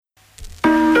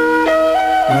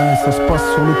Ouais, ça se passe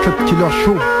sur le Cut Killer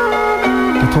Show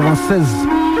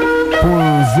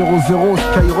 96.00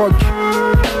 Skyrock.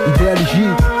 Idéal J,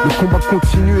 le combat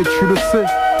continue et tu le sais.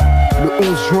 Le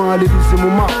 11 juin à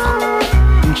l'Élysée-Montmartre,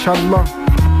 Inch'Allah.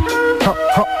 Ha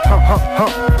ha ha ha ha.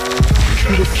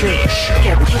 Tu le sais,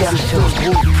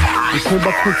 le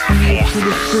combat continue et tu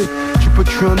le sais. Tu peux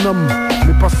tuer un homme,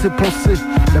 mais pas ses pensées.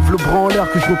 Lève le bras en l'air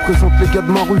que je représente les gars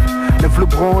de ma rue. Lève le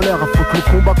bras en l'air afin que le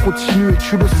combat continue et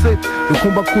tu le sais. Le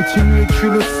combat continue et tu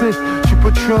le sais. Tu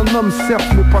peux tuer un homme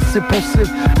certes mais pas ses pensées.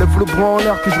 Lève le bras en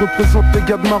l'air que je représente les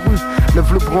gars de ma rue.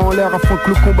 Lève le bras en l'air afin que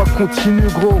le combat continue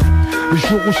gros. Le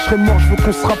jour où je serai mort je veux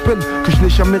qu'on se rappelle que je n'ai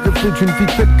jamais rêvé d'une vie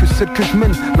telle que celle que je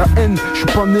mène. La haine, je suis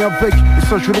pas né avec et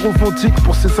ça je le revendique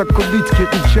pour ces acolytes.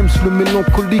 Kery James le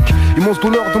mélancolique. Immense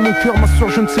douleur dans mon cœur ma soeur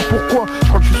je ne sais pourquoi. Je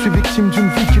crois que je suis victime d'une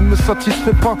vie qui ne me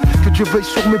satisfait pas. Que Dieu veille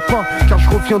sur mes pas car je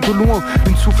reviens de loin.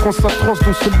 Une souffrance atroce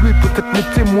dont celui peut-être les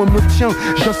témoins me tient.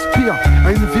 J'aspire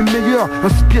à une vie meilleure.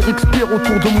 Inspire, expire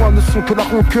autour de moi ne sont que la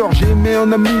rancœur. J'ai aimé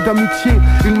un ami d'amitié,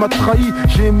 il m'a trahi.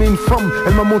 J'ai aimé une femme,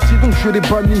 elle m'a menti donc je l'ai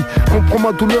banni. Comprends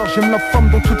ma douleur, j'aime la femme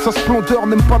dans toute sa splendeur.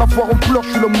 N'aime pas la voir en pleurs, je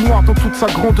suis l'homme noir dans toute sa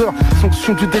grandeur.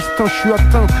 Sanction du destin, je suis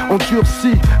atteint,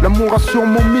 endurci. L'amour a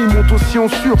sûrement mis mon dossier en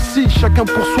sursis. Chacun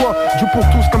pour soi, Dieu pour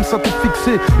tous comme ça t'es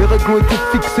fixé. Les règles ont été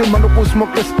fixées, malheureusement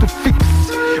restent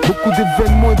fixes. Beaucoup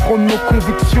d'événements ébranlent nos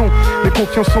convictions. Les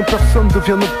confiances en personne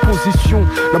devient notre position.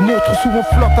 L'amour trop souvent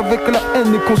flirte avec la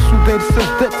haine et quand soudain elle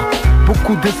cesse d'être.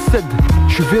 Beaucoup décèdent,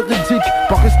 je suis véridique,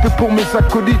 par respect pour mes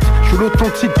acolytes. Je suis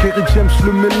l'authentique, Kery James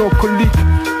le mélancolique.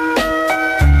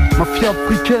 Mafia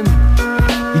africaine,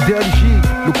 idéal J,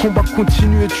 le combat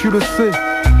continue et tu le sais.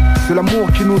 C'est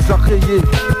l'amour qui nous a rayés.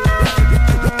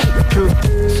 Que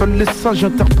seuls les sages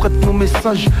interprètent nos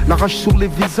messages. La rage sur les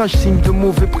visages, signe de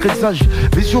mauvais présages.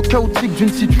 Vision chaotique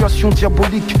d'une situation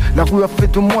diabolique. La rue a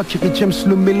fait de moi Kery James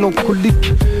le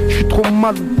mélancolique. Je suis trop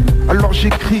mal, alors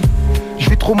j'écris. Je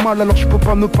vis trop mal alors je peux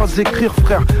pas ne pas écrire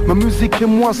frère. Ma musique et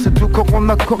moi c'est deux corps en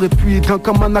accord. Et puis d'un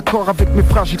commun accord avec mes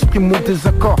frères j'exprime mon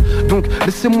désaccord. Donc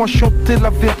laissez-moi chanter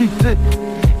la vérité,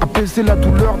 apaiser la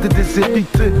douleur des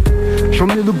déshérités. J'en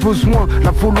ai le besoin, la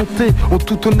volonté, en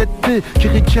toute honnêteté.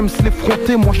 Kery James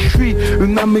l'effronté, moi je suis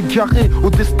une âme égarée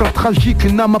au destin tragique,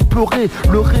 une âme apeurée,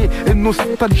 leurrée et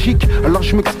nostalgique. Alors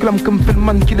je m'exclame comme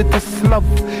Feldman qu'il était slave.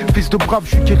 Fils de brave,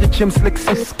 je suis Kery James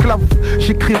l'ex-esclave.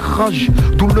 J'écris rage,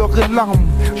 douleur et larmes.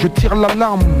 Je tire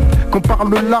l'alarme, quand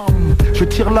parle larme. Je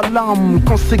tire l'alarme,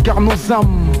 quand s'égarent nos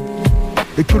âmes.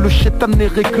 Et que le chétan les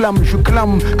réclame, je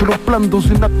clame que l'on plane dans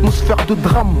une atmosphère de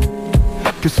drame.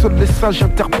 Que seuls les sages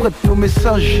interprètent nos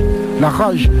messages. La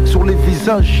rage sur les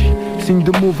visages, signe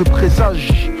de mauvais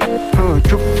présages.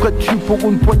 Que ferais-tu pour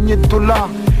une poignée de dollars?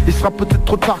 Il sera peut-être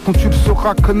trop tard quand tu le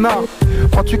sauras, connard.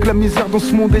 Crois-tu que la misère dans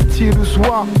ce monde est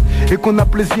illusoire et qu'on a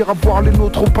plaisir à voir les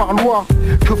nôtres au parloir?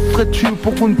 Que ferais-tu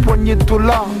pour une poignée de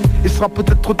dollars? Il sera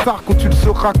peut-être trop tard quand tu le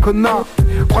sauras, connard.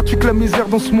 Crois-tu que la misère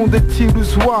dans ce monde est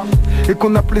illusoire et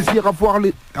qu'on a plaisir à voir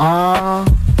les...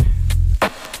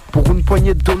 Pour une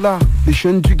poignée de dollars, les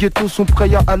jeunes du ghetto sont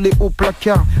prêts à aller au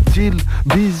placard. Deal,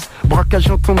 bise,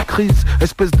 braquage en temps de crise,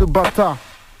 espèce de bâtard.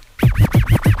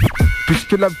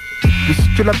 Puisque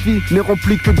la vie n'est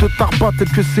remplie que de tarbas tels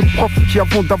que ces profs qui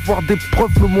avant d'avoir des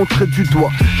preuves me montraient du doigt.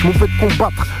 Je m'en vais de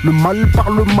combattre le mal par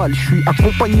le mal. Je suis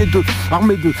accompagné de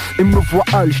armée de et me voit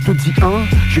hal. Je te dis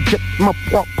je guette ma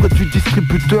proie près du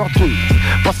distributeur de.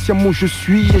 Patiemment je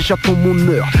suis et j'attends mon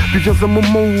heure. Puis vient un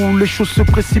moment où les choses se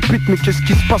précipitent. Mais qu'est-ce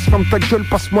qui se passe? Ferme ta gueule,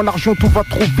 passe-moi l'argent, tout va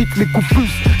trop vite. Les coups fusent,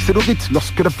 c'est le rythme.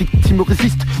 Lorsque la victime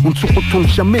résiste, on ne se retourne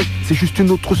jamais. C'est juste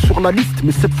une autre sur la liste.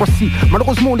 Mais cette fois-ci,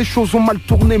 malheureusement les choses ont mal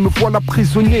tourné. Me voilà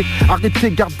prisonnier,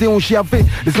 arrêté, gardé en GAV.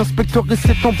 Les inspecteurs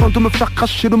essaient en vain de me faire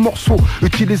cracher le morceau.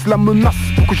 Utilise la menace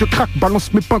pour que je craque,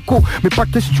 balance mes pincos. Mais pas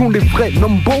question, les vrais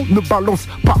nombos ne balancent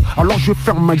pas. Alors je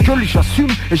ferme ma gueule, j'assume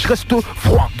et je reste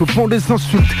froid devant les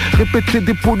insultes répétées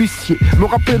des policiers, me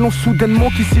rappelant soudainement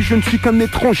qu'ici je ne suis qu'un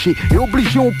étranger. Et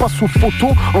obligé on passe aux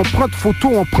photos, empreinte,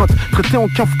 photo, empreinte. Traité en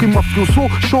K1Fry mafioso,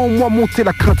 chant en moi monter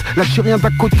la crainte. L'Algérien d'à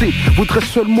côté voudrait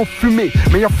seulement fumer,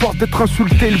 mais à force d'être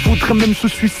insulté, il voudrait même se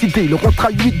suicider. Il rentre à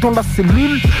 8 dans la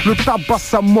cellule, le tabac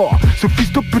sa mort. Ce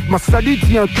fils de pute m'a sali,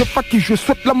 dit un keuf à qui je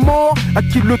souhaite la mort. À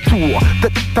qui le tour,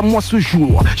 peut-être à moi ce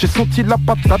jour. J'ai senti la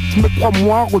patate, mais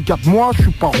crois-moi, regarde-moi, je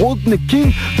suis pas Rodney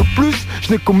King. De plus,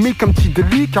 Je n'ai commis qu'un petit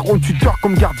délit, 48 heures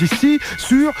comme garde ici.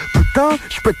 Sûr, putain,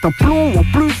 je pète un plomb. En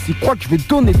plus, ils croient que je vais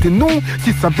donner des noms.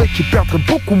 S'ils savaient qu'ils perdraient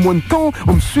beaucoup moins de temps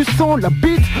en me suçant la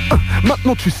bite.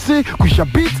 Maintenant tu sais où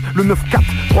j'habite, le 94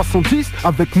 310.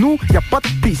 Avec nous, y a pas de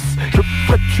pisse. Je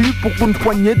ferai-tu pour une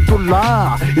poignée de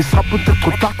dollars. Et sera peut-être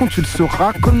trop tard quand tu le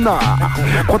seras, connard.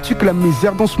 Crois-tu que la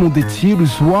misère dans ce monde est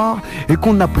illusoire et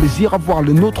qu'on a plaisir à voir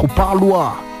les nôtres au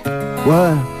parloir?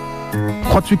 Ouais.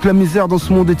 Crois-tu que la misère dans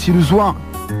ce monde est illusoire?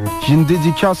 J'ai une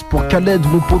dédicace pour Khaled,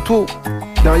 mon poteau.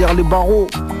 Derrière les barreaux,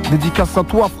 dédicace à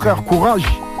toi frère, courage.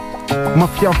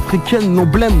 Mafia africaine,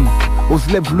 l'emblème. Ose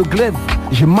lève le glaive,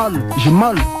 j'ai mal.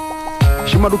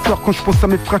 J'ai mal au cœur quand je pense à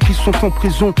mes frères qui sont en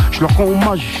prison. Je leur rends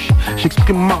hommage,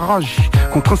 j'exprime ma rage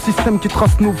contre un système qui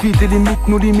trace nos vies, des limites,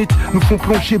 nos limites nous font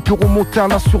plonger puis remonter à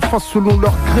la surface selon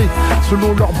leur gré,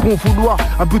 selon leur bon vouloir,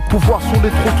 à but de pouvoir sur les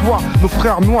trottoirs. Nos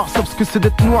frères noirs savent ce que c'est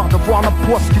d'être noir, d'avoir la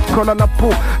poisse qui te colle à la peau.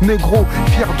 Négro,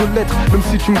 fier de l'être, même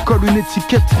si tu me colles une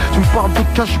étiquette. Tu me parles de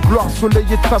cache, gloire, soleil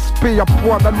et aspect, à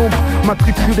poil à l'ombre,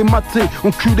 matriculé, maté,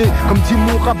 enculé. Comme dit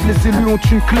mon rap, les élus ont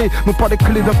une clé, non pas les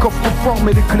clés d'un coffre-fort,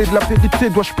 mais les clés de la vérité.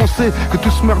 Dois-je penser que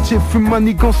tout ce merdier fut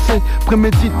manigancé,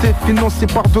 prémédité, financé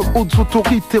par de hautes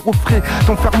autorités, refrais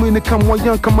d'enfermer n'est qu'un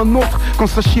moyen comme un autre. Quand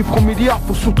ça chiffre au milliard,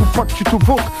 faut surtout pas que tu te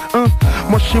vôtres, hein.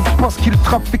 Moi je sais pas ce qu'ils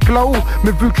trafiquent là-haut,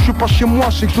 mais vu que je suis pas chez moi,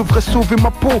 je sais que je devrais sauver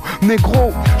ma peau.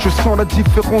 Négro, je sens la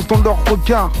différence dans leur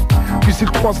regard, puis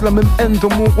ils croisent la même haine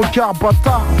dans mon regard,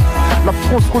 bâtard. La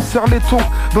France resserre les taux.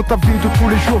 Dans ta vie de tous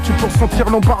les jours, tu peux ressentir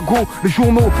l'embargo. Les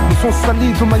journaux nous sont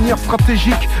salis de manière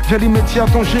stratégique via l'immédiat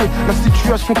danger, la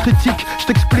situation critique. Je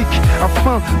t'explique,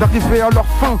 afin d'arriver à leur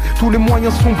fin, tous les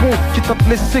moyens sont bons, quitte à te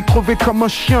laisser crever comme un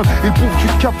chien. Ils bouffent du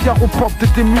caviar aux portes des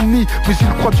démunis, puis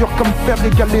ils croient dur comme fer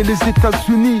égaler les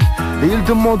États-Unis. Et ils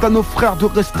demandent à nos frères de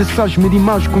rester sages, mais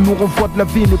l'image qu'on nous renvoie de la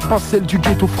vie n'est pas celle du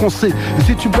ghetto français. Et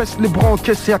si tu baisses les bras,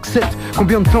 encaisse et accepte,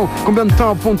 combien de temps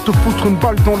avant de te foutre une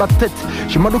balle dans la tête?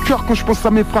 J'ai mal au cœur quand je pense à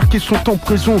mes frères qui sont en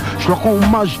prison. Je leur rends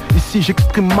hommage, ici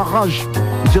j'exprime ma rage.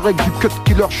 Direct du cut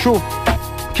killer show,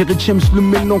 Kery James le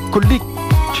mélancolique.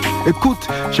 Écoute,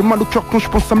 j'ai mal au cœur quand je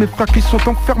pense à mes frères qui sont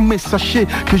enfermés. Sachez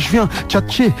que je viens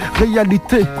tchatcher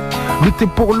réalité, lutter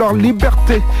pour leur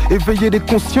liberté, éveiller les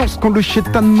consciences quand le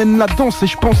chétan mène la danse. Et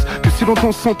je pense que si l'on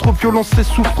danse entre violence et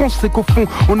souffrance, c'est qu'au fond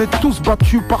on est tous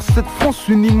battus par cette France.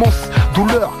 Une immense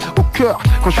douleur au cœur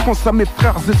quand je pense à mes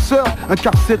frères et sœurs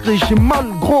incarcérés. J'ai mal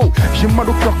gros, j'ai mal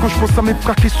au cœur quand je pense à mes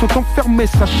frères qui sont enfermés.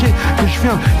 Sachez que je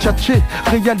viens tchatcher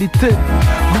réalité,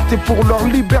 lutter pour leur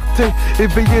liberté,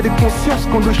 éveiller les consciences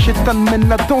quand le chétan mène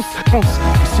la danse. Pense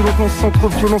que si l'on danse entre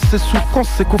violence et souffrance,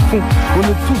 c'est qu'au fond on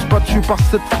est tous battus par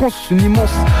cette France. Une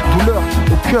immense douleur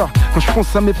au cœur quand je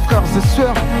pense à mes frères et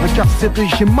sœurs incarcérés.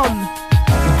 J'ai mal.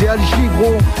 Idéal J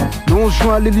gros, le 11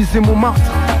 juin à l'Elysée Montmartre.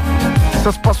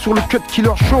 Ça se passe sur le cut killer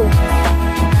show.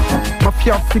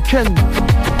 Mafia africaine.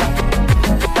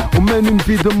 On mène une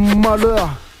vie de malheur,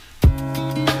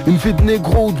 une vie de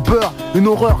négro ou de beurre, une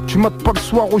horreur que tu mates pas le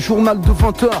soir au journal de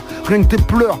 20h. Rien que tes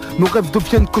pleurs, nos rêves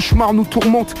deviennent cauchemars, nous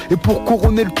tourmentent. Et pour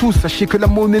couronner le tout, sachez que la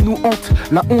monnaie nous hante.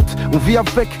 La honte, on vit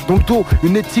avec, dans le dos,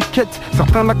 une étiquette.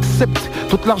 Certains l'acceptent,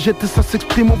 d'autres la rejettent et ça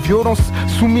s'exprime en violence.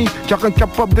 Soumis, car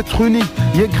incapable d'être unis.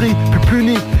 Aigris, plus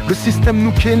punis, le système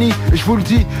nous kennit. Et je vous le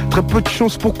dis, très peu de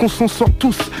chance pour qu'on s'en sorte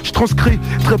tous. Je transcris,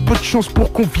 très peu de chance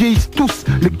pour qu'on vieillisse tous.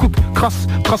 Les coups de crasse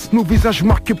tracent nos visages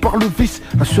marqués par le vice.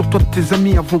 Assure-toi de tes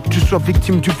amis avant que tu sois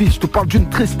victime du vice. Je te parle d'une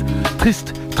triste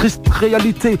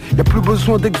réalité. Y'a plus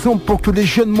besoin d'exemple pour que les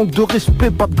jeunes manquent de respect.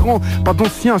 Pas de grands, pas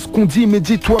d'anciens, ce qu'on dit, mais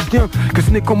dis-toi bien que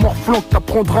ce n'est qu'en morflant que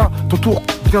t'apprendras. Ton tour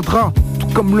viendra, tout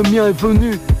comme le mien est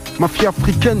venu. Mafia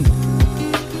africaine,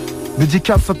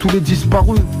 dédicace à tous les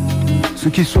disparus, ceux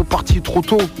qui sont partis trop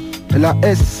tôt. Et la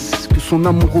S, que son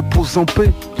amour repose en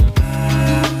paix.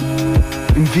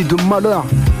 Une vie de malheur,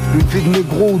 une vie de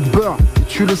négro ou de beurre. Et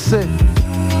tu le sais,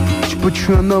 tu peux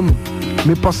tuer un homme,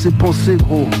 mais pas ses pensées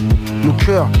gros. Nos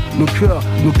cœurs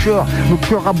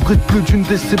abritent plus d'une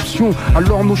déception.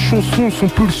 Alors nos chansons sont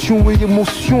pulsions et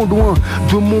émotions. Loin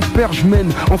de mon père je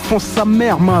mène enfant sa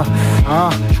mère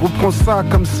je reprends ça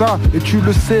comme ça et tu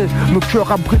le sais. Nos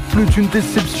cœurs abritent plus d'une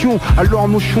déception. Alors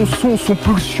nos chansons sont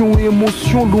pulsions et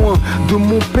émotions. Loin de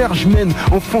mon père je mène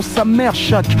enfant sa mère.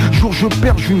 Chaque jour je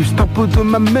perds juste un peu de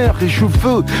ma mère. Et je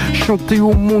veux chanter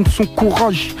au monde son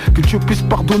courage, que Dieu puisse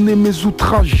pardonner mes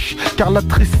outrages. Car la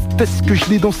tristesse que je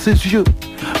lis dans ses yeux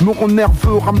me rend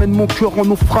nerveux, ramène mon cœur en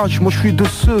naufrage. Moi je suis de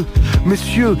ceux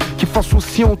messieurs qui face aux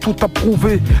siens ont tout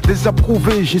approuvé,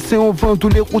 désapprouvé, j'essaie en vain de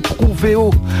les retrouver.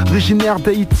 Oh, originaire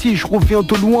d'Haïti, je reviens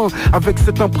de loin avec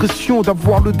cette impression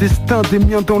d'avoir le destin des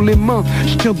miens dans les mains.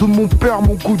 Je tiens de mon père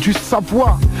mon goût du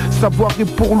savoir. Savoir est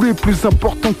pour lui plus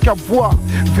important qu'avoir.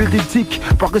 Véridique,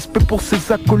 par respect pour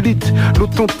ses acolytes,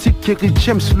 l'authentique Kery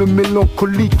James, le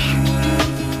mélancolique.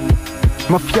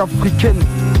 Mafia africaine,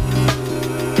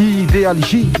 idéal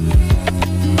J.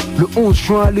 Le 11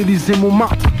 juin à l'Elysée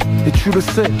Montmartre, et tu le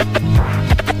sais.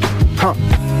 Ha.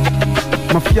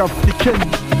 Mafia africaine,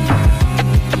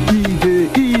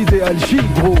 idéal J,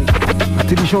 gros.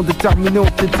 Intelligent, déterminé,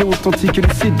 entêté, authentique et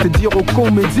lucide, te dire aux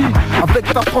comédies.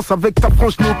 Avec ta France,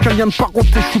 je n'ai aucun lien de parenté,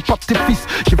 je suis pas tes fils.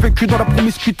 J'ai vécu dans la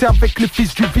promiscuité avec les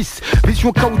fils du vice.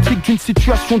 Vision chaotique d'une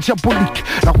situation diabolique.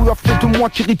 La rue a fait de moi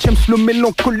Kery James le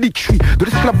mélancolique. Je suis de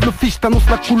l'esclave le fils, t'annonce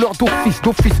la couleur d'office.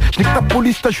 Je n'ai que ta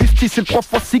police, ta justice et le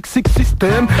 3x6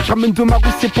 système. Je ramène de ma rue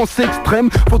ces pensées extrêmes.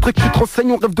 Faudrait que tu te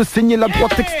renseignes, on rêve de saigner la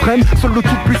droite extrême. Seul le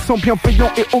tout-puissant,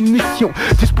 bienveillant et omniscient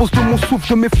dispose de mon souffle,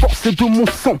 de mes forces et de mon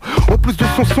sang. En plus de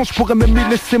son sang, je pourrais même y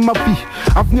laisser ma vie.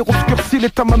 Avenir obscurci,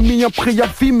 l'état m'a mis un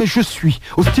préavis. Mais je suis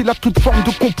hostile à toute forme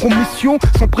de compromission.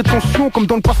 Sans prétention, comme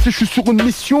dans le passé je suis sur une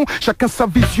mission. Chacun sa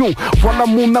vision, voilà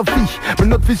mon avis. Mais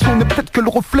notre vision n'est peut-être que le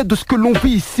reflet de ce que l'on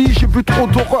vit ici. J'ai vu trop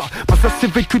d'horreur, pas assez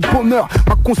vécu de bonheur.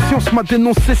 Ma conscience m'a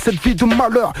dénoncé cette vie de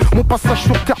malheur. Mon passage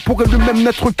sur terre pourrait lui-même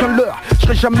n'être qu'un leurre. Je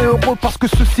serai jamais heureux parce que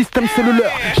ce système c'est le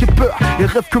leur. J'ai peur et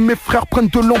rêve que mes frères prennent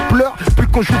de l'ampleur. Puis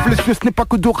quand j'ouvre les yeux, ce n'est pas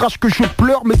que de rage que je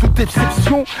pleure, mais de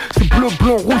déception. C'est bleu,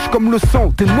 blanc, rouge comme le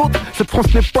sang des nôtres. Cette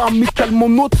France n'est pas amicalement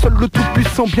nôtre. Seul le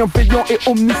tout-puissant, bienveillant et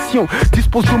omniscient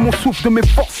dispose de mon souffle, de mes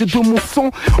forces et de mon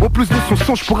sang. En plus de son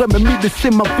sang, je pourrais même y laisser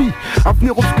ma vie.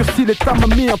 Avenir obscurci, l'état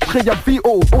m'a mis un préavis.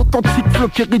 Oh, authentique, flow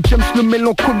Kery James le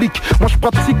mélancolique. Moi je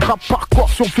pratique rap hardcore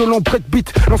sur violent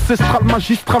breakbeat. L'ancestral,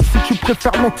 magistral si tu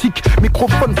préfères l'antique.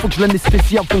 Microphone, faut que je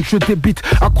l'anesthésie avant que je débite.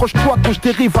 Accroche-toi quand je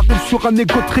dérive, arrive sur un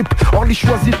égo trip. Orly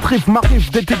choisit trive,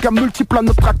 m'arrive des dégâts multiples à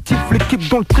notre actif. L'équipe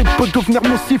dans le trip peut devenir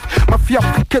nocif. Mafia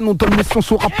africaine, on donne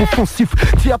naissance au rap offensif.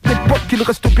 Dis à tes potes qu'il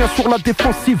reste bien sur la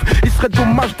défensive. Il serait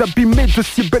dommage d'abîmer de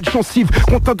si belles gencives.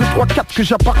 Compte 1, 2, 3, 4 que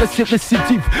j'apparaisse et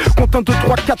récidive. Compte 1, 2,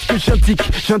 3, 4 que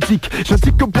j'indique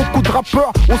que beaucoup de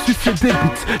rappeurs ont sucé des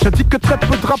beats. J'indique que très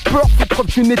peu de rappeurs font preuve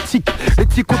d'une éthique.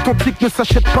 L'éthique authentique ne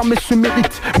s'achète pas mais se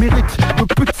mérite. Mérite de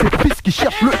pute ces fils qui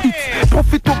cherchent le hit.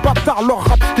 Profite aux bâtards, leur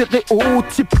rap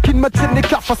stéréotype. Qu'ils me tiennent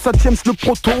l'écart face à James le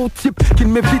prototype. Qu'ils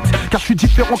m'évitent car je suis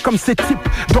différent comme ces types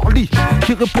d'Orly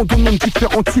qui répondent aux mêmes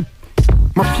différents types.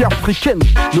 Mafia africaine,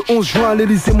 le 11 juin à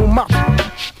l'Elysée Montmartre.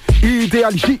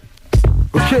 Idéal J.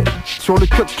 Ok, sur le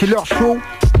Cut Killer Show,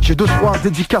 j'ai 2-3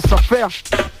 dédicaces à faire.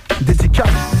 Dédicace,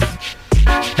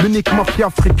 l'unique mafia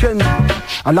africaine.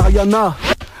 À l'Ariana,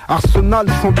 Arsenal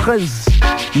 113.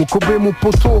 Mon Kobe, mon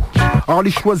poteau.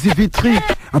 Orly choisi Vitry,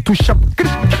 intouchable.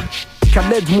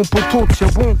 Khaled, mon poteau, tiens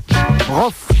bon.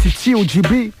 RohFF, Titi,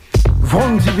 OGB.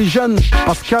 Vroom Division,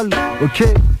 Pascal, ok,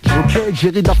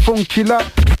 Jerry da Funkilla,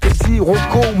 Eddie,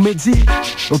 Rocco, Mehdi,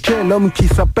 ok, l'homme qui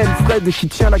s'appelle Fred et qui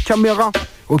tient la caméra,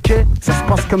 ok, ça se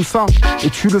passe comme ça, et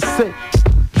tu le sais,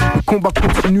 le combat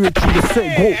continue et tu le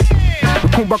sais, gros,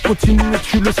 le combat continue et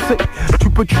tu le sais, tu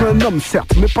peux tuer un homme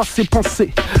certes, mais pas ses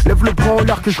pensées, lève le bras en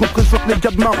l'air que je représente les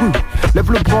gars de ma rue,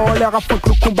 lève le bras en l'air afin que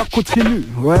le combat continue,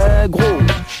 ouais gros,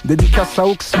 dédicace à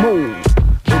Oxmo,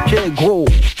 ok gros,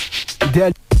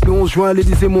 idéal. Le 11 juin à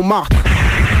l'Elysée Montmartre.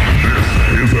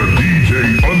 This is a DJ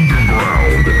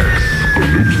Underground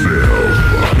exclusive.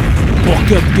 Pour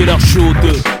Cut Killer Show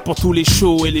 2, pour tous les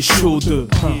shows et les shows 2.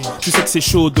 Tu sais que c'est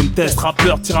chaud de me tester,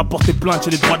 rappeur, tire à porter plainte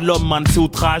chez les droits de l'homme, man, c'est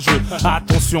outrageux.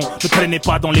 Attention, ne traînez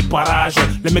pas dans les parages.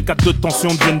 Les mecs à deux tensions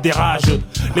deviennent des rages.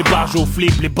 Les barges au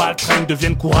flip, les balles traînent,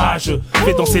 deviennent courage.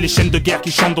 Fais danser les chaînes de guerre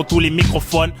qui chantent dans tous les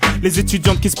microphones. Les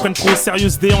étudiantes qui se prennent trop au sérieux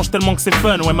se déhanchent tellement que c'est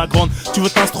fun. Ouais ma grande, tu veux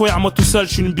t'instruire à moi tout seul,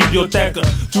 je suis une bibliothèque.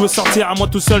 Tu veux sortir à moi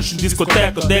tout seul, je suis une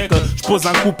discothèque. Dès que je pose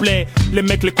un couplet, les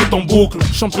mecs l'écoutent en boucle.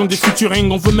 Champion des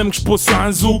featuring, on veut même que je pose sur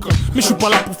un zouk. Mais je suis pas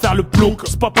là pour faire le plouc.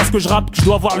 C'est pas parce que je rappe que je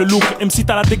dois avoir le look. Même si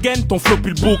t'as la dégaine, ton flow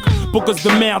puis le bouc. Beau gosse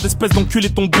de merde, espèce d'enculé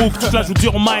ton bouc. Tu te la joues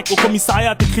dur au mic, au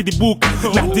commissariat t'écris des boucs.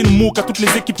 Merdine mouk à toutes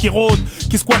les équipes qui rôdent,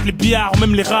 qui squattent les billards, ou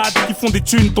même les rades, qui font des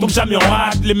thunes, tombent jamais en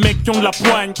rade. Les mecs qui ont de la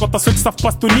poigne, quant à ceux qui savent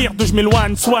pas se tenir, de je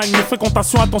m'éloigne, soigne, mes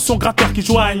fréquentations, attention, gratteurs qui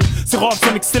joignent. C'est RohFF,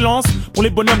 son excellence, pour les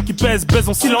bonhommes qui pèsent, baisent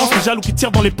en silence, les jaloux qui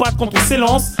tirent dans les pattes quand on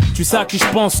s'élance. Tu sais à qui je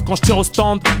pense quand je tire au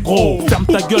stand? Gros, ferme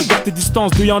ta gueule, garde tes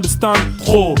distances, do you understand?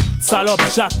 Trop, salope,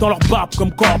 jatte dans leur barbe comme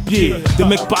corbier. Des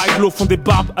mecs pas réglo font des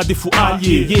barbes à des fous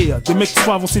alliés. Yeah. Des mecs qui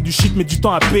font avancer du shit mais du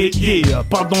temps à payer.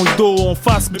 Parle dans le dos, en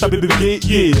face, mais ta bébé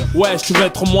yeah. Ouais, tu veux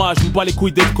être moi, je me bats les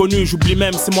couilles d'être connu. J'oublie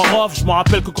même, c'est moi RohFF, je me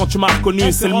rappelle que quand tu m'as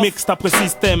reconnu. C'est le mix, après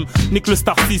système, nique le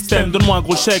star system. Donne-moi un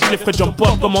gros chèque, je les ferai jump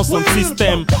up comme en son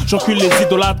système. J'encule les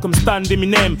idolâtres comme Stan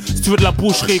d'Eminem. Si tu veux de la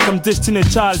boucherie comme Destiny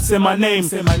Child, c'est ma name.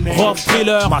 RohFF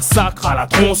thriller, massacre à la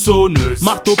tronçonneuse.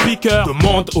 Marteau piqueur,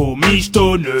 demande aux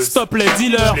michetonneuses. Stop les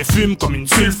dealers, je les fume comme une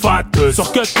sulfateuse.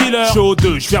 Sur Cut Killer, show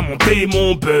 2, je viens monter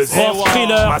mon buzz. RohFF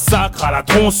thriller, massacre à la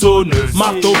tronçonneuse.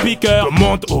 Marteau piqueur,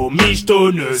 demande aux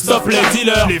michetonneuses. Stop les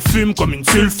dealers, je les fume comme une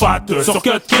sulfateuse. Sur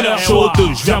Cut Killer, show 2,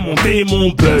 je viens monter mon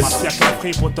buzz. Mafia,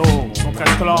 K1Fry, poto, son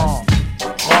 13 clans.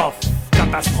 RohFF,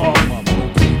 catastrophe.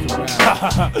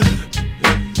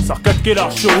 Sur Cut Killer,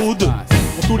 show 2.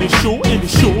 Pour tous les shows et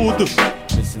les chaudes.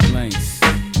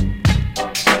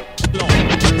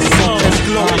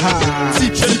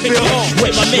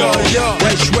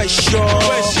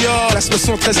 Classe le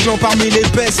 113 clans parmi les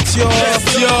bestioles.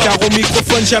 Car au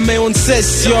microphone jamais on ne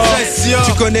cesse yo.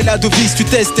 Tu connais la devise, tu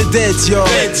testes tes dettes yo.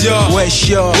 Wesh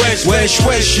yo,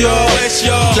 wesh yo.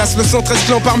 Classe le 113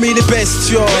 clans parmi les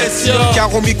bestioles.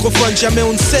 Car au microphone jamais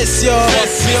on ne cesse yo.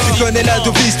 Tu connais la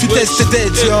devise, tu testes tes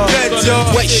dettes yo.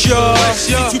 Wesh yo.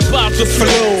 Si tu parles de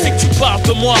flow, c'est que tu parles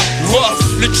de moi.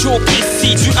 RohFF, le Joe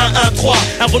ici du 1-1-3.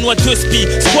 Un Renoir 2 speed,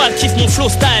 Squad kiffe mon flow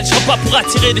style. Je pas pour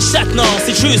attirer des chattes, non,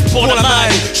 c'est juste pour la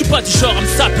maille. Je suis pas du genre à me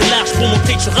saper large pour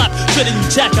montrer que je rappe. Je fais des new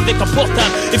jack avec un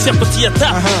portable et faire petit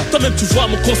attaque. Toi-même tu vois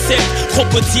mon concept,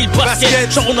 crocodile,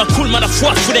 basket. Genre on a cool, mais à la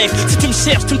fois foulec. Si tu me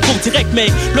cherches, tu me trouves direct, mais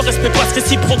le respect passe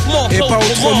réciproquement. Et pas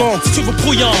autrement. Si tu veux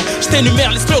brouillant, je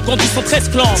t'énumère les slogans du 113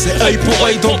 clans. C'est œil pour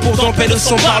œil, dent pour dent, paix le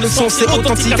sang par le sang. C'est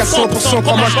authentique à 100%.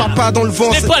 Quand moi je pars pas dans le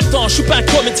vent. J'ai pas le temps, je suis pas un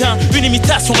comédien, une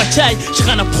imitation racaille. J'ai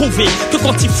rien à prouver, que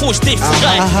quand il faut je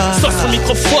défraye. Sors sur le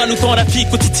microphone ou dans la vie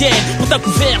quotidienne. Pour ta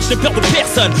couvert, je n'ai peur de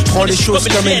personne. Je prends les choses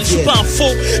comme elles viennent. Je suis pas un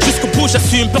faux, jusqu'au bout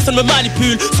j'assume. Personne me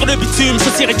manipule, sur le bitume je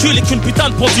suis reculé qu'une putain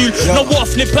de pendule. Non,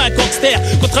 RohFF n'est pas un gangster,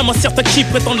 contrairement à certains qui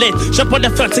prétendent l'être. J'aime pas de la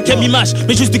faire de 5ème image,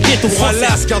 mais juste du ghetto français.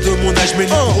 Voilà, car de mon âge, mais une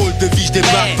drôle de vie, je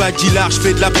débarque pas guillard, je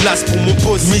fais de la place pour mon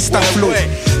poste. Mr. Flow,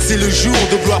 c'est le jour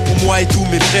de gloire pour moi et tous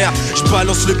mes frères. Je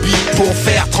balance le beat pour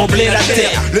faire trembler la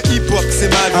terre. Le hip-hop c'est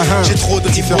ma vie, j'ai trop de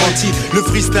différents types. Le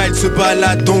freestyle se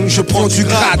balade donc je prends du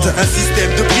grade. Un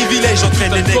système de privilèges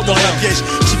entraîne les mecs dans la piège.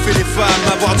 Qui fait les femmes,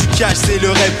 avoir du cash c'est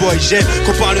le rêve boy. J'aime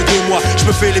qu'on parle de moi, je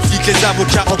me fais les flics, les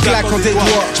avocats en claquant des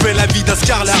doigts. Je mets la vie d'un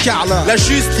scarlat. La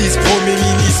justice, premier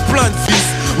ministre, plein de fils.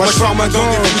 Moi je forme un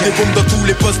gang et des bombes dans tous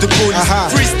les postes de police.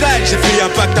 Freestyle, j'ai fait un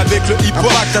pacte avec le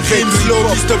hip-hop. Rime slow,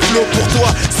 Mr. Flow pour toi,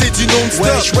 c'est du non-stop.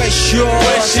 Wesh yo.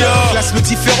 Classe le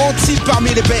différent type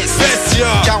parmi les best.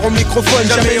 Car au microphone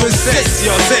jamais on cesse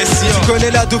yo. Tu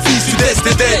connais la devise, tu testes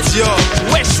tes dettes yo.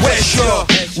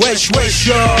 Wesh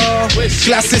yo.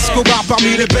 Classe Escobar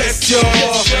parmi les best yo.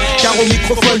 Car au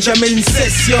microphone jamais une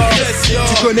cesse yo.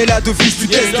 Tu connais la devise, tu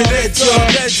testes tes dettes yo.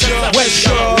 Wesh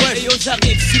yo.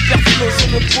 J'arrive super flow, je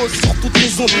me pose sur toutes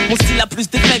les ondes. Mon style a plus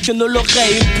d'effet que ne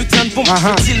l'aurait une putain de bombe.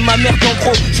 Style ma merde en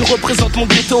gros, je représente mon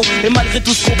ghetto. Et malgré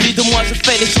tout ce qu'on dit de moi, je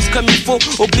fais les choses comme il faut.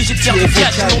 Obligé de faire du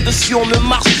cash, sinon dessus on me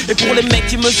marche. Et pour les mecs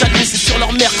qui me jalousent, c'est sur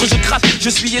leur mère que je crache. Je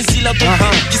suis Ezzy la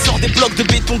qui sort des blocs de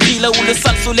béton gris. Là où le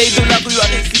sale soleil de la rue a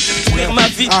réussi à pourrir ma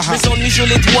vie. Mes ennuis je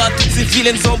les dois à toutes ces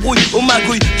vilaines embrouilles aux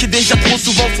magouilles qui déjà trop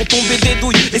souvent font tomber des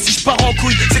douilles. Et si je pars en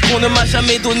couille, c'est qu'on ne m'a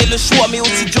jamais donné le choix. Mais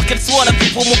aussi dur qu'elle soit, la vie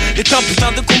pour moi est un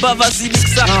putain de combat. Vas-y, nique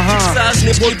ça,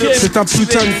 c'est un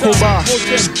putain de combat.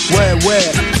 Ouais.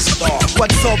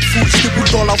 What's up, foule, je déboule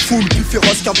dans la foule, plus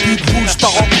féroce qu'un pitbull, je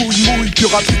pars en couille, mouille, plus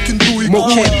rapide qu'une douille.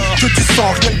 Que tu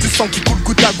sens, rien que du sang qui coule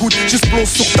goutte à goutte. J'explose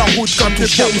sur ta route comme tes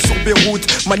bombes sur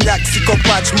Beyrouth. Maniaque,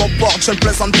 psychopathe, je m'emporte, je ne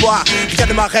plaisante pas. Rien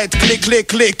ne m'arrête,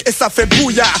 clic, et ça fait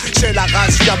bouillard. J'ai la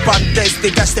rage, y'a pas de test,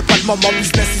 dégage, c'est pas le moment,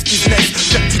 business is business.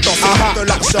 Perdu dans ce de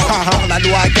l'argent, dans la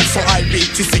loi, garçon high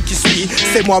beat, tu sais qui suis.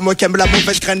 C'est moi qui aime la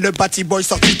mauvaise graine, le bâti boy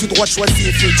sorti tout droit, choisi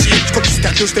et fugitif. Je compte jusqu'à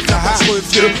deux, je t'ai fait dangereux,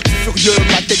 vieux, furieux,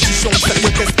 ma tête du son,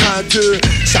 sérieux, qu'est-ce 1, 2.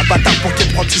 J'ai un bâtard pour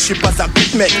qu'il prend, je suis pas un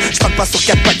beat mec. Je traîne pas sur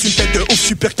 4 pattes, une tête de ouf,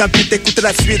 super qu'un beat, écoute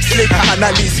la suite, flic,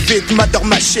 analyse vite, mador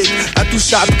ma shit,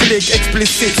 intouchable, clic,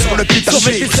 explicite sur le putain de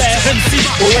shit.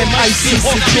 OMIC,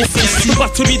 c'est Joe par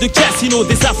celui de Casino,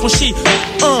 des affranchis.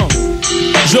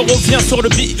 Je reviens sur le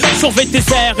beat, surveille tes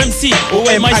airs, MC.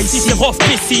 OMIC, c'est RohFF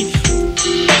ici.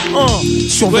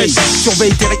 Surveille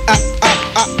tes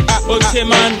Ok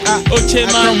man,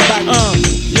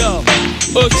 yo.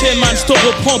 Ok man, je te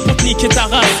reprends pour te niquer ta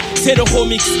race. C'est le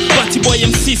remix, Party Boy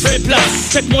M6 fait place.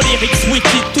 Check mon lyrics,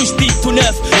 wiki, touche dit tout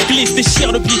neuf. Je glisse,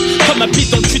 déchire le beat, comme ma bite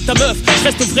dans le cul de ta meuf. Je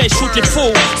reste vrai, shoot les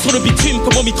faux, sur le bitume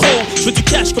comme au micro. Je veux du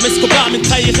cash comme Escobar, mais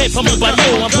trahirait pas mon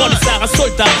bagnot. Un bon lézard, un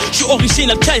soldat, je suis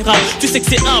original Kaira. Tu sais que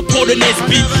c'est un pour le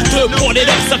Nesby, deux pour les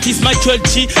lobes, ça vise Michael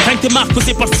G. Rien que des marques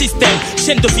causées par le système.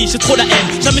 Chaîne de vie, j'ai trop la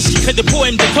haine. Jamais j'écris des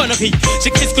poèmes, des conneries.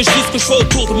 J'écris ce que je vis, ce que je fais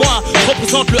autour de moi. Je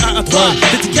représente le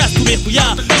 1-1-3, dédicace tous mes rouillards.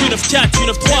 Du 9-4, du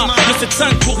 9-3, le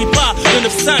 7-5 pourrit pas. Le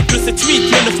 9-5, le 7-8,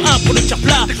 le 9-1 pour le tir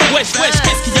plat. Wesh,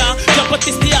 qu'est-ce qu'il y a? Tu vas pas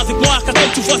tester avec moi, car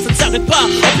comme tu vois, ça ne s'arrête pas.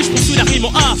 En plus, je poursuis la rime en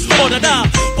A. Oh nada,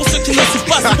 pour ceux qui ne suivent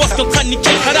pas, c'est moi qui est en train de niquer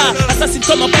le radar. Assassine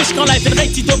comme un push quand live est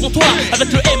ready devant toi.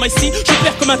 Avec le MIC, je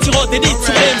perds comme un tireur d'élite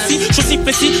sur le MC. Je suis si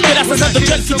précis que l'assassin de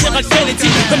John Fitzgerald Kennedy.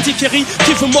 Comme dit Kery,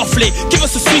 qui veut morfler, qui veut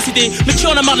se suicider, mais qui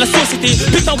en a marre de la société.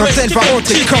 Putain, quand elle va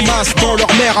rentrer comme as dans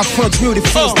leur mère afin de mieux les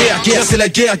forces guerre, c'est la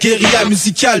guerre, guérilla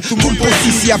musicale. Tout le monde pense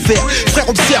ici à faire. Frère,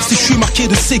 observe si je suis marqué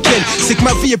de séquelles. C'est que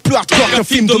ma vie est plus hardcore qu'un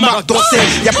film de Marc Dorcel.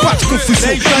 Y'a pas de confusion,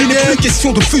 il n'est plus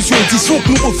question de fusion. Disons que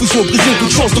nous refusons, brisons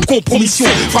toute chance de compromission.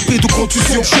 Frappé de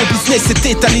contusion, show business est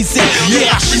tétanisé,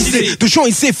 hiérarchisé. De gens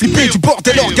ils flippés, du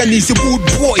bordel organisé. Wood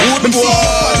boy, même si je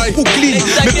pas de Brooklyn,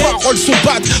 mes paroles sont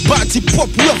bad hip hop,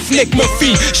 roughneck mon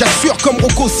fil. J'assure comme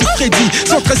Rocco si Freddy.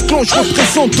 113 clans, je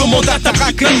représente, demande à ta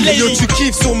racline. Yo, tu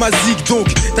kiffes sur ma zig donc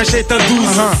t'achètes un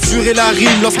 12. Jurer la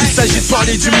rime lorsqu'il s'agit de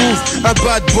parler du move. Un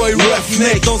bad boy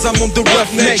roughneck dans un monde de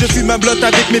roughneck. Je fume un blot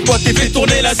avec mes potes et fais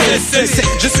tourner la CC.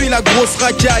 Je suis la grosse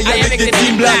racaille avec des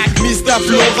team black. Mista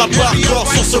Flow, rap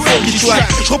hardcore sur ce fond qui track.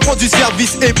 Je reprends du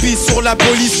service épice sur la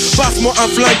police. Passe-moi un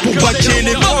flingue pour baquer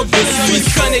les bandes de Suisse.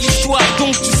 Tu connais l'histoire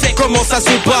donc tu sais comment ça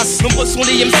se passe. Nombreux sont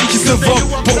les MC qui se vendent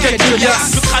pour quelques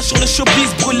liasses. Je crache sur le showbiz,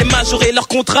 brûle les majors et leurs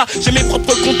contrats. J'ai mes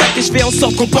propres contacts et je fais en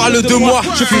sorte qu'on parle de moi.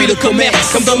 Je fuis le commerce,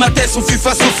 comme dans ma tête on fuit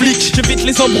face aux flics. J'évite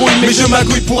les embrouilles mais je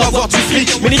magouille pour avoir du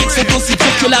fric. Mes lyrics sont aussi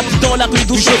durs que la vie dans la rue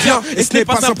d'où je viens. Et ce n'est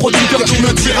pas un producteur qui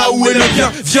me dira où est le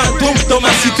bien. Viens donc dans ma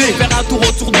cité, faire un tour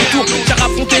autour du tour, car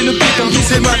affronter le beat,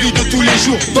 c'est ma vie de tous les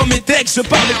jours. Dans mes textes je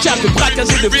parle de cap, de braquage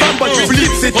et de femme.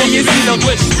 Flip c'est Yézine.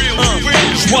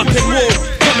 Je m'appelle Wow,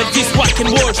 comme elle dit rock and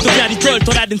roll. Je deviens l'idole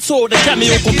dans la dancehall. Jamais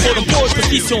on contrôle en pause,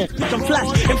 position. Comme Flash,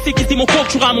 MC qui dit mon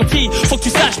concurrent a menti. Faut que tu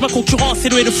saches, ma concurrence c'est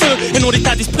l'eau et le feu, et non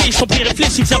l'état d'esprit. Je prie,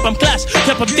 réfléchis, viens pas me clash,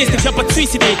 viens pas me tester, viens pas te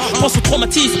suicider. Pense au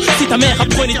traumatisme, si ta mère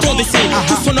apprenait ton décès.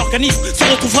 Tout son organisme se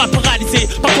retrouvera paralysé.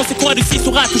 Par conséquent, elle aussi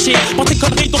sera touchée par tes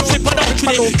conneries, donc je vais pas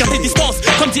l'enculer. Garde tes distances,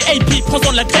 comme dit AP,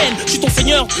 prends-en de la graine. Je suis ton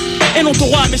seigneur, et non ton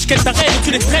roi, mais je ken ta reine.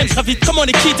 Tu l'extrême, je ravite comme on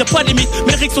est kid, y'a pas de limite.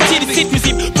 Mes lyrics sont illicites,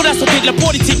 musique pour la santé de la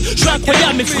politique. Je suis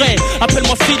incroyable, mes frères.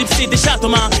 Appelle-moi Philippe, c'est déjà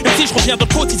demain. Même si je reviens dans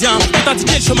le quotidien, pour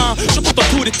t'indiquer le chemin. Je compte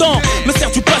dans tous les temps, me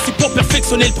sers du passé pour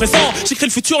perfectionner le présent. J'écris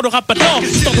le futur, le rap maintenant.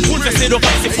 Histoire de bouleverser le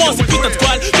rap, c'est France, c'est putain de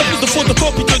toile. J'ai plus de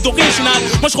photocopies que d'original.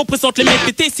 Moi je représente les mecs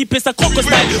d'été, si ça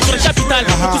crocodile. Sur la capitale,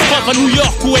 on tous croire à New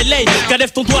York ou LA.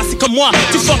 Galève ton doigt, c'est comme moi.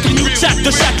 Tu fortes les new jack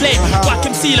de Châtelet. Wack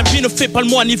MC, la vie ne fait pas le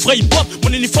moi, ni vrai hip hop.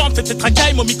 Mon uniforme fait tes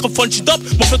tracailles, mon microphone, j'y dope.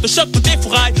 Mon flow de choc, tout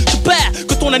défouraille. Tu perds,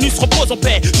 que ton anus repose en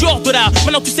paix. Je suis hors de là,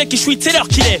 maintenant tu sais qui je suis, c'est l'heure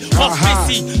qu'il est.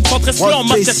 Précis, 113 plans,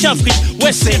 Mafia, K1Fry,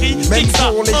 ouais série, même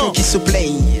pour les gens qui se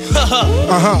plaignent.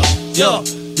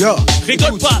 Yo,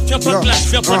 rigole pas, viens pas de clash,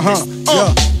 viens pas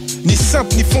de Ni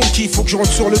simple ni funky, faut que je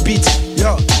rentre sur le beat.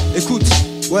 Écoute,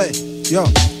 ouais,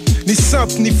 Ni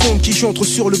simple ni funky, j'entre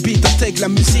sur le beat. Intègre la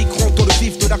musique, rentre dans le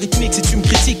vif de la rythmique. Si tu me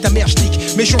critiques, ta mère je nique.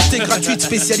 Méchanceté gratuite,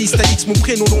 spécialiste Alix. Mon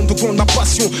prénom, nom de compte, ma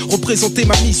passion. Représenter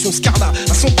ma mission, Scarla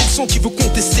à 100% qui veut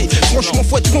contester. Franchement,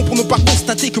 faut être con pour ne pas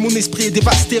constater que mon esprit est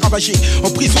dévasté, ravagé.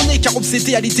 Emprisonné car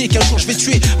obsédé à l'idée qu'un jour je vais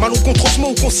tuer. Malencontreusement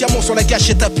ou consciemment sur la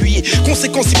gâchette appuyée.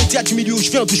 Conséquence immédiate du milieu où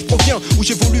je viens, d'où je proviens, où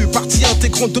j'évolue, partie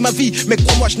intégrante de ma vie. Mais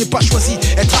crois-moi, je n'ai pas choisi.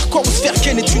 Être hardcore ou se faire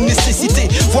ken est une nécessité.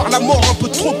 Voir la mort un peu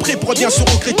trop près pourrait bien se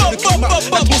regretter. Le climat,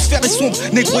 l'atmosphère est sombre,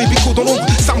 négro et bico dans l'ombre.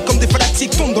 S'arment comme des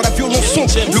fanatiques, tombent dans la violence sombre.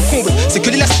 Le comble, c'est que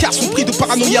les lascars sont pris de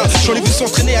paranoïa. J'en ai vu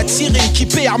s'entraîner à tirer,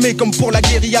 équipés, armés comme pour la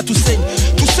guérilla. Tout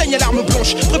saigne à l'arme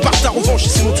blanche. Prépare ta revanche,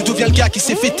 sinon tu deviens le gars qui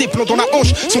s'est fait tes plans dans la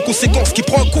hanche. Sans conséquence, qui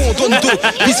prend un coup, on donne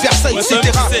deux, vice versa, etc.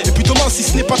 Et puis demain, si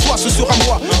ce n'est pas toi, ce sera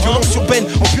moi. Violence urbaine,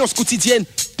 ambiance quotidienne.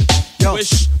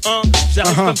 Wesh,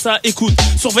 j'arrive comme ça, écoute,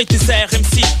 surveille tes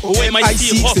RMC,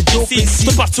 OMIC, RohFF, je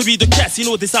te parle de celui de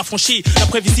Casino, des affranchis,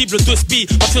 l'imprévisible de Spi,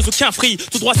 mafieuse au K1Fry,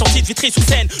 tout droit sorti de Vitry sur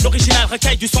scène, l'original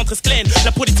racaille du centre Esclène,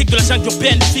 la politique de la jungle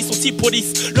urbaine, les filles sont si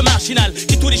police, le marginal,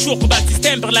 qui tous les jours combat le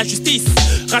système vers la justice,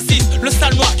 raciste, le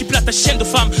sale noir qui plate ta chaîne de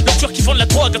femme, le tueur qui vend de la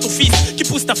drogue à ton fils, qui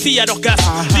pousse ta fille à l'orgasme,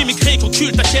 l'immigré qui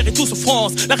occulte ta chair et tout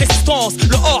souffrance, la résistance,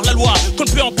 le hors, la loi, qu'on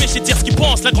ne peut empêcher de dire ce qu'il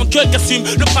pense, la grande gueule qui assume,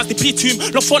 le prince des bitumes,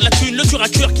 l'enfant de la thune, thune, le dur à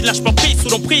cœur qui lâche pas prise sous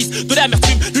l'emprise de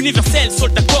l'amertume, l'universel,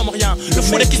 soldat comme rien. Le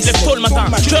fourré qui se lève tôt le matin,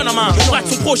 jeune en main, braque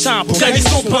son prochain pour gagner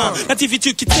son pain.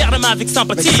 L'individu qui serre la main avec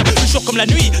sympathie, le jour comme la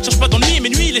nuit, cherche pas d'ennui, mais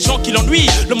nuit les gens qui l'ennuient.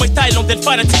 Le Muay Thai, l'andel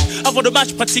fanatique, avant le match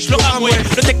pratique le ramoué.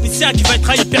 Le technicien qui va être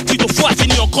trahi, perdu deux fois,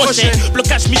 fini en crochet.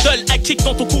 Blocage middle, high kick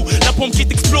dans ton cou, la pompe qui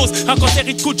t'explose, un cancer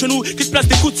de coups de genoux, qui te place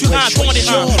des coups de surin, dans les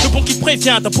reins. Le bon qui te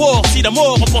prévient d'abord, si la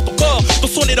mort emporte encore dans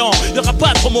son élan, y'aura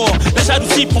pas trop mort. La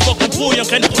jalousie provoque l'embrouille,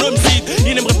 engraine pour l'homicide.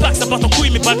 Il n'aimerait pas que ça parte en couille,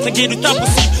 mais pas le tringuer est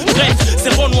impossible. Bref, c'est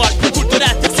le Renoir, le plus cool de la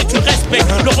terre si tu le respectes.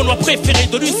 Le Renoir préféré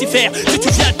de Lucifer, si tu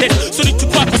viens d'être celui que tu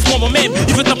crois qu'en ce moment même,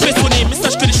 il veut t'impressionner. Mais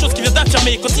sache que les choses qu'il vient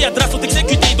d'affirmer, quand il y a drap, sont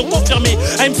exécutées, donc confirmées.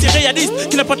 AMC réaliste,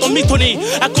 qui n'a pas le temps de mitonner.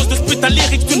 À cause de ce putain de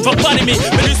lyrique, tu ne vas pas l'aimer.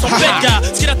 Mais lui, son bête gars,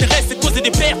 ce qui l'intéresse, c'est causer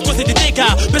des pertes, causer des dégâts.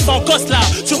 Baissant en coste là,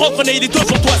 tu reconnais, il est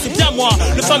devant toi, c'est bien moi.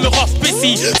 Le fameux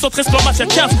RohFF, sans tresse pour Mafia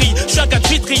K1Fry. Je suis un gars de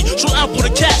vitri, joue un pour le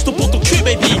cash, tout pour ton cul,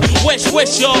 baby. Wesh,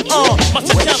 wesh, yo,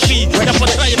 Mafia K1Fry. Y'a pas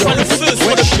de train, y'a pas le feu sur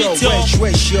le beat, yo. Wesh,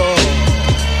 wesh, yo.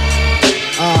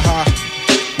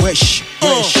 Wesh,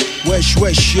 wesh, wesh,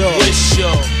 wesh, yo. Wesh, yo.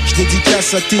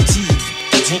 J'dédicace à Teddy,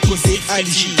 DJ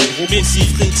Algie, Messi,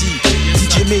 Freddy,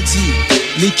 DJ Mehdi,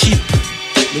 l'équipe,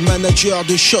 les managers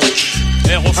de choc.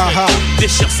 RohFF,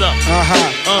 déchire ça.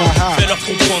 Fais-leur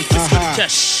comprendre qu'est-ce que le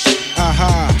cash.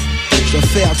 Je dois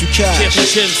faire du cash.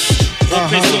 Kery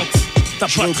représente ta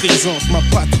Je patrie. représente ma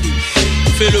patrie.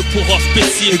 Fais-le pour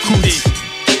RohFF, Écoute.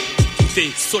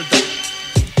 Écoutez, soldats.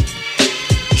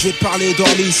 Je vais te parler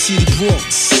d'Orly ici, les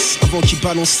Bronx, avant qu'ils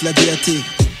balancent la DAT.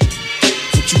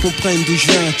 Faut que tu comprennes d'où je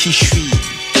viens, qui je suis.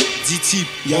 D-Type,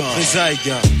 représailles,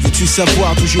 gars. Veux-tu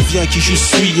savoir d'où je viens, qui je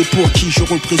suis et pour qui je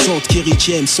représente?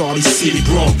 Kery sort les City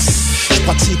Bronx. Je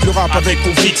pratique le rap avec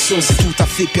conviction, c'est tout à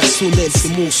fait personnel.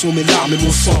 C'est mon son, mes larmes et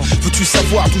mon sang. Veux-tu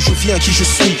savoir d'où je viens, qui je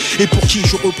suis et pour qui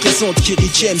je représente? Kery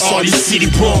sort les City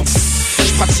Bronx.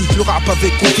 Je pratique le rap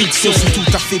avec conviction, c'est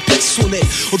tout à fait personnel.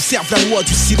 Observe la loi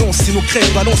du silence, c'est nos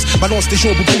crèves balance des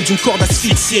jambes au bout d'une corde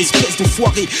asphyxiée. Espèce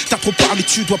d'enfoiré, t'as trop parlé,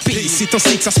 tu dois payer. C'est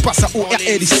ainsi que ça se passe à ORL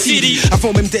et City.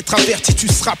 Avant même d'être averti, tu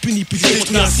seras puni, puis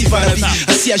ainsi va la vie.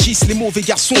 Ainsi agissent les mauvais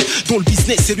garçons, dont le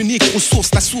business est l'unique ressource,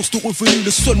 la source de revenus,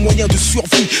 le seul moyen de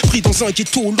survie. Pris dans un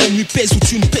ghetto, l'homme lui pèse, où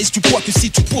tu ne pèses du poids que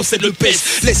si tu possèdes le pèse.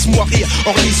 Laisse-moi rire,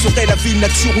 Orly serait la ville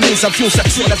nature où les avions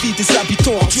saturent la vie des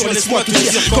habitants. Arthur, laisse-moi te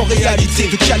dire qu'en réalité,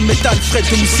 de calme métal, frais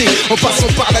de mousser, en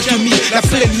passant par la demi, la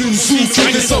pleine lune zoom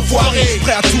sur des enfoirés.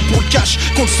 Prêt à tout pour le cash,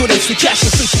 quand le soleil se cache, on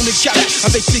fait tourner le cash.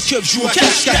 Avec les keufs, joue au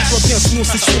cash, toi bien, sinon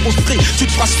c'est sûr au frais. Tu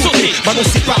te feras sauter,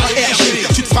 balancé par un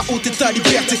RG. Tu te feras ôter ta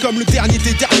liberté comme le dernier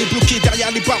des derniers, bloqué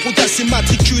derrière les barreaux d'assez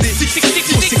matriculés.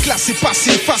 C'est classé,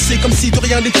 passé, effacé, comme si de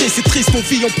rien n'était. C'est triste, on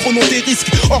vit en prenant des risques.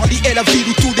 Orly est la ville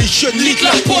où tous les jeunes niquent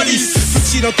la police.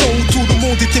 Fut-il un temps où tout le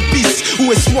monde était pisse?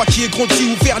 Ou est-ce moi qui ai grandi,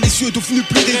 ouvert les yeux, devenu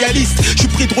plus réaliste? Je suis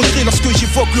pris de regret lorsque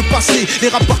j'évoque le passé. Les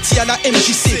rap partis à la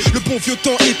MJC, le bon vieux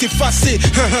temps est effacé.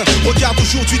 Regarde,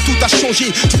 aujourd'hui tout a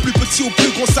changé. Du plus petit au plus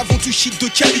grand, savon du shit de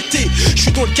qualité. Je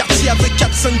suis dans le quartier avec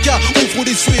 4-5 gars, ouvre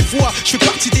les yeux et vois. Je fais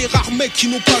partie des rares mecs qui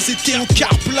n'ont pas été au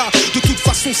car plat. De toute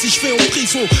façon, si je vais en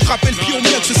prison, rappelle bien au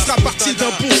mien que ce sera parti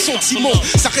d'un bon sentiment.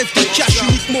 Ça rêve de cash,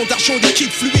 uniquement d'argent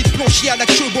liquide, fluide, blanchi à la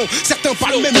queue. Bon, certains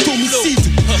parlent même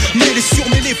d'homicide. Mais les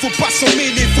surmêlés, faut pas s'en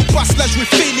mêler. Faut pas se la jouer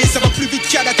fêlée, ça va plus vite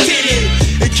qu'à la télé.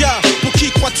 Et gars, pour qui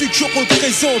crois-tu que je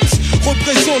représente?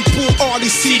 Représente pour Orly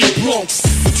City Bronx.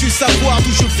 Veux-tu savoir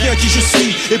d'où je viens, qui je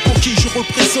suis et pour qui je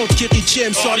représente? Kery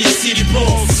Orly City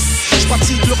Bronx. Je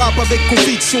pratique le rap avec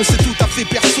conviction, c'est tout à fait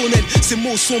personnel. Ces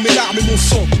mots sont mes larmes et mon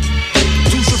sang.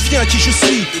 D'où je viens, qui je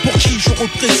suis, pour qui je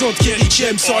représente? Kery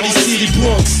Orly City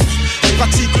Bronx. Je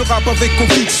pratique le rap avec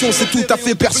conviction, c'est tout à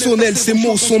fait personnel. Ces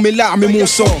mots sont mes larmes et mon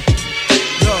sang.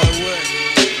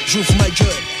 J'ouvre ma gueule.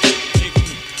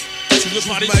 Tu veux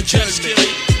parler de cash, Kery?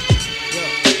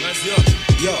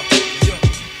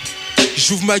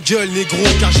 J'ouvre ma gueule, négro,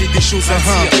 car j'ai des choses à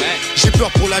dire. J'ai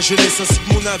peur pour la jeunesse ainsi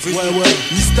que mon avenir.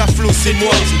 Mistaflo, c'est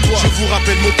moi. Je vous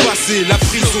rappelle mon passé, la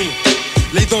prison,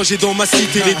 les dangers dans ma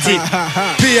cité l'été.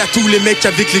 Paix à tous les mecs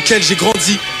avec lesquels j'ai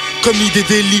grandi. Commis des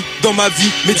délits dans ma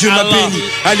vie, mais Dieu m'a béni.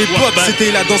 À l'époque,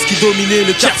 c'était la danse qui dominait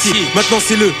le quartier. Maintenant,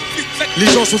 c'est les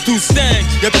gens sont tous dingues.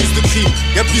 Y'a plus de crimes,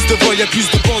 y'a plus de vols, y'a plus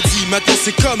de bandits. Maintenant,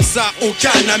 c'est comme ça, on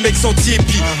canne un mec sans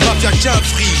tiépi. Mafia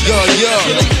K1Fry,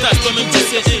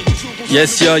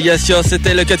 Yes yo,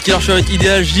 c'était le 4 Killer Show avec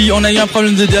Ideal J. On a eu un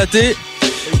problème de DAT.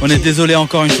 On est désolé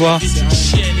encore une fois.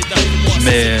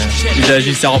 Mais Ideal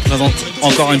J, ça représente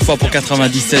encore une fois pour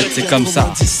 97, c'est comme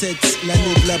ça.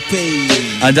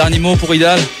 Un dernier mot pour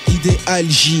Ideal. Ideal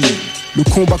J, le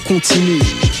combat continue.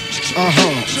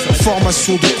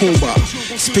 Formation de combat,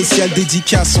 spécial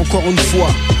dédicace encore une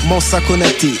fois. Mansa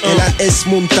Konaté, LAS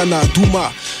Montana,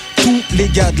 Douma, tous les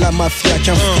gars de la mafia,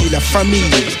 K1Fry, la famille.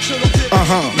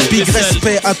 Big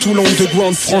respect à tout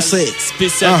l'underground français.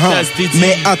 Spécial classe dédiée.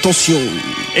 Mais attention.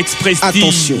 Express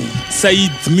Attention.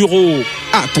 Saïd Muro.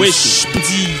 Attention. Wesh,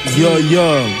 Bdi. Yo,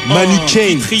 Manu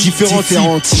K, différents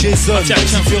types. Jason,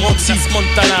 différents types.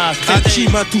 Montana,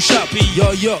 Hakim, Intouchable.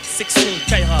 Yo, section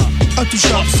Kaira.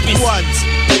 Intouchable, Squad.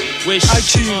 Wesh,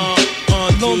 Hakim,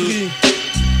 Landry.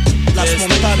 Las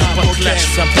Montana, pas de clash,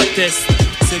 ça pas test.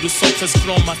 C'est le 113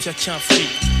 clan Mafia K1Fry.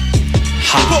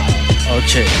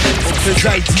 Ok. On faisait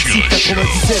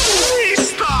 97.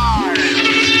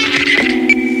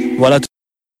 Voilà.